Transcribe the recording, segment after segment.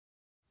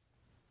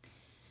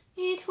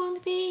it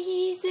won't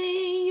be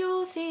easy,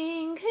 you'll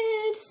think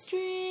it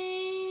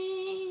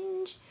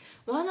strange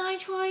when I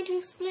try to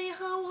explain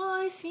how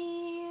I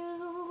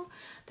feel,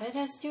 that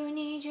I still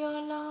need your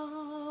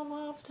love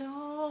after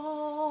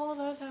all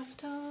that I've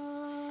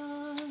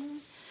done.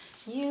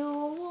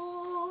 You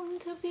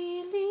won't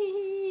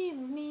believe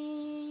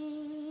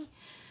me.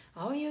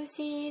 All you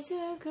see is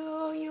a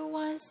girl you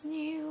once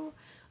knew,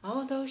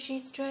 although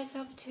she's dressed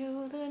up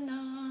to the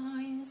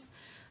nines,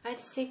 at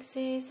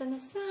 6s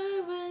and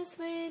 7s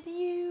with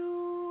you.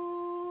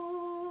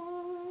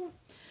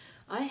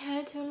 I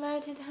had to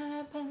let it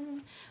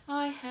happen,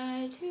 I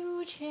had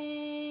to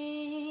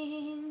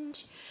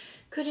change.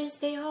 Couldn't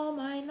stay all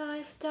my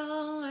life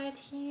down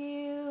at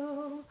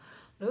you,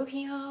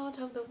 looking out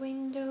of the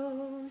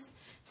windows,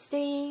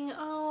 staying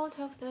out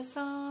of the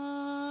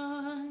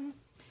sun.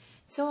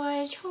 So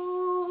I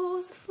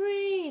chose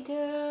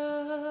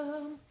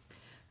freedom,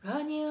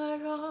 running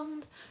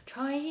around,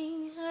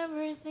 trying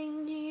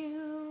everything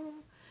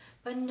new,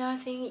 but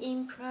nothing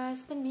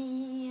impressed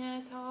me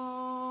at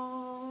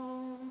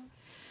all.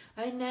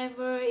 I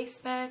never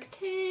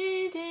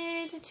expected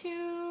it to.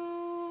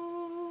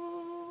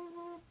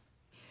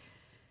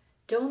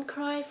 Don't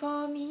cry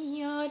for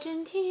me,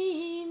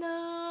 Argentina.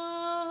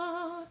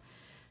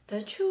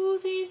 The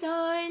truth is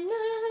I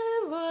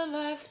never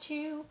left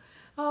you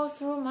all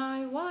through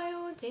my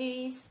wild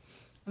days,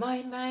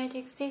 my mad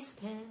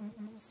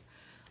existence.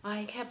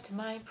 I kept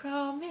my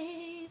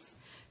promise,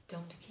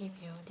 don't keep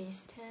your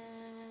distance.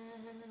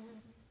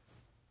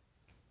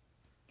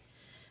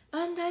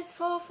 And as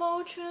for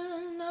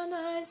fortune, and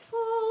as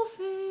for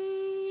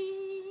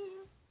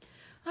fame,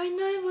 I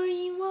never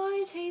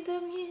invited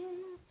them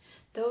in,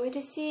 though it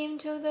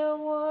seemed to the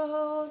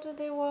world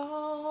they were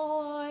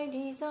all I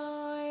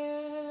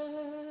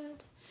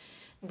desired.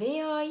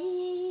 They are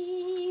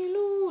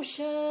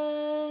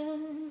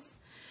illusions,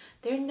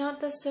 they're not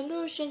the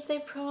solutions they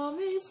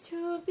promise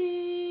to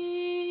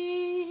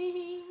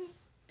be.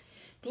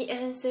 The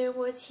answer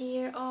was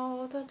here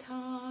all the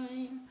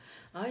time.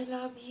 I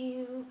love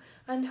you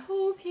and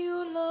hope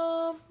you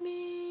love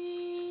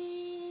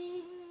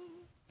me.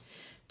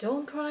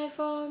 Don't cry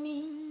for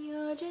me,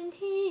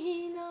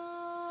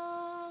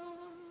 Argentina.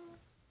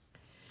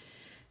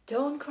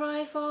 Don't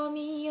cry for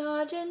me,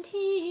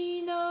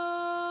 Argentina.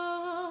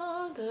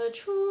 The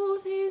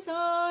truth is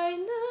I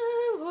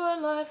never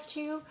left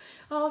you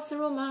all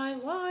through my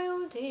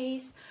wild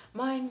days,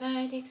 my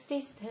mad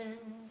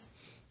existence.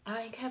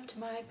 I kept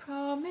my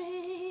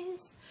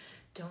promise,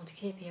 don't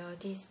keep your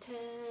distance.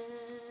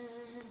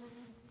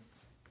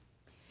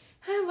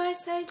 Have I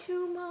said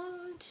too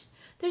much?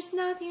 There's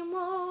nothing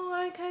more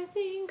I can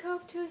think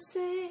of to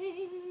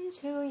say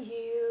to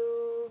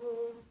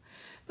you.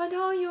 But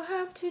all you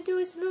have to do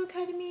is look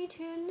at me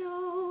to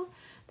know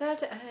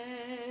that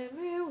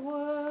every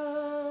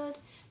word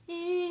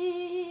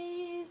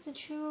is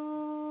true.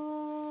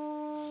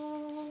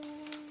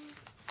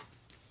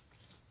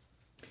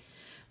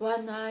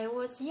 When I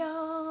was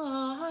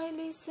young, I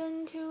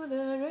listened to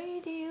the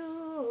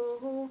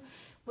radio,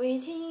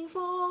 waiting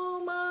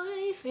for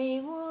my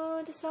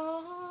favorite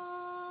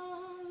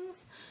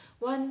songs.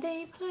 When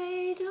they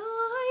played,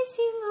 I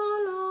sing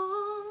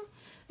along,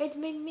 it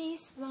made me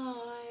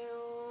smile.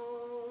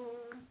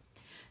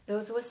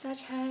 Those were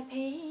such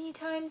happy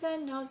times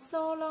and not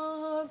so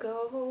long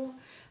ago.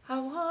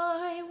 How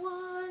I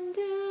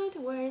wondered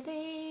where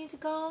they'd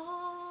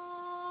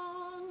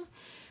gone.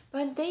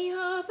 But they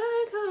are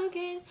back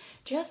again,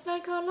 just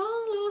like a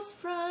long-lost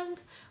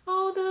friend.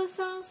 All the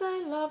songs I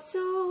love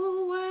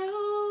so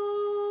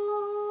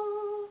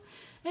well.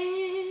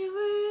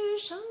 Ever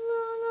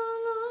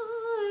sha-la-la-la,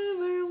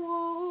 ever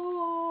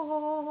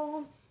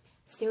woe,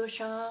 still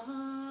shines.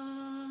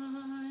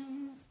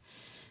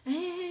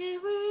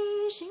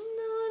 Ever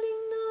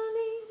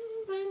shing-na-ling-na-ling,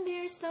 when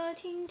they're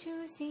starting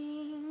to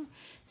sing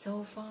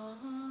so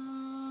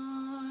fine.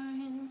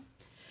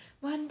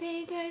 When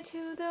they get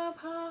to the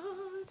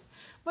part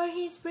where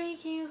he's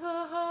breaking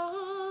her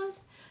heart,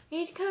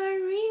 it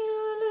can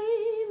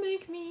really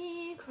make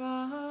me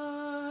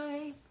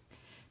cry.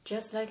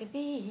 Just like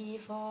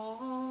before,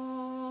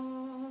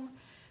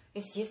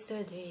 it's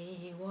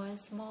yesterday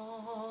once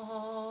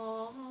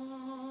more.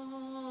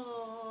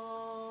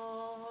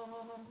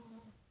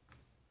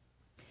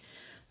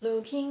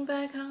 Looking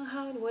back on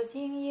how it was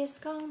in years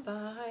gone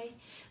by,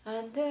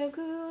 and the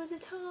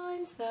good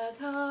times that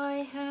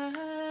I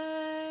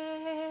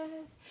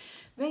had,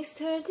 makes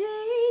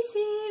today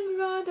seem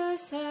rather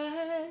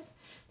sad.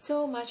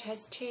 So much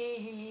has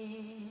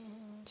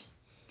changed.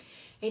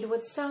 It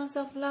was songs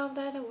of love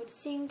that I would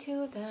sing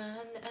to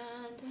then,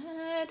 and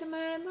had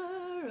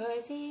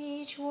memorized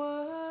each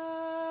word.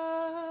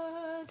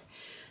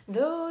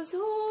 Those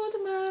old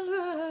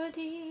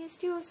melodies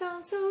still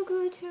sound so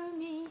good to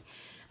me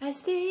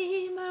as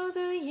they melt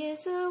the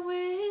years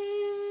away.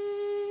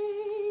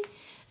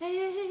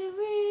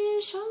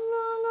 Every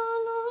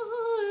sha-la-la-la,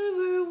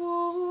 every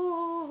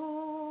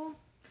woe,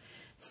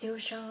 still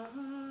shines.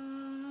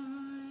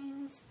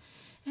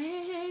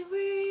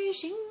 Every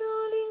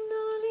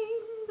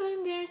shing-na-ling-na-ling,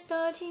 when they're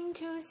starting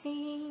to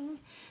sing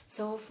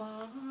so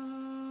fun.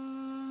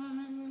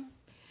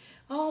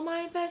 All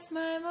my best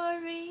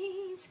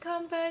memories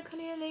come back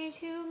clearly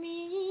to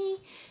me.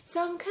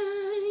 Some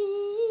can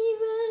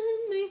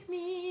even make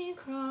me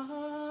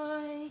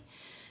cry,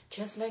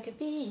 just like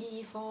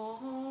before.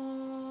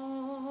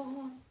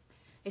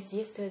 It's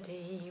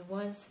yesterday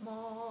once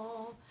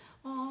more.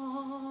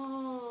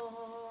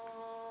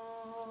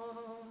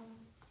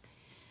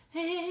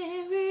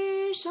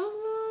 Every song,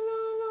 la la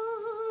la,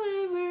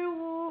 every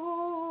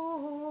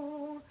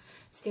wall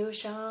still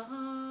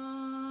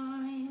shines.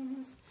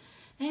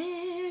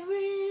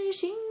 Every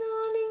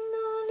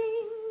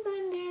shing-a-ling-a-ling,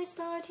 then they're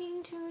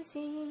starting to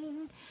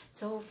sing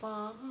so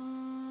fine.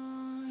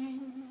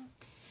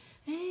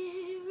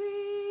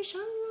 Every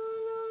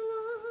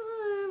sha-la-la-la,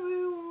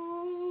 every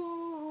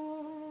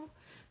wall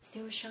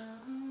still shines.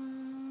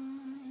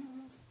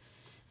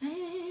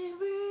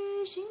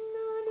 Every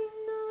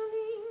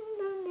shing-a-ling-a-ling,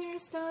 then they're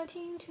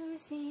starting to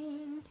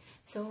sing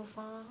so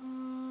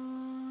fine.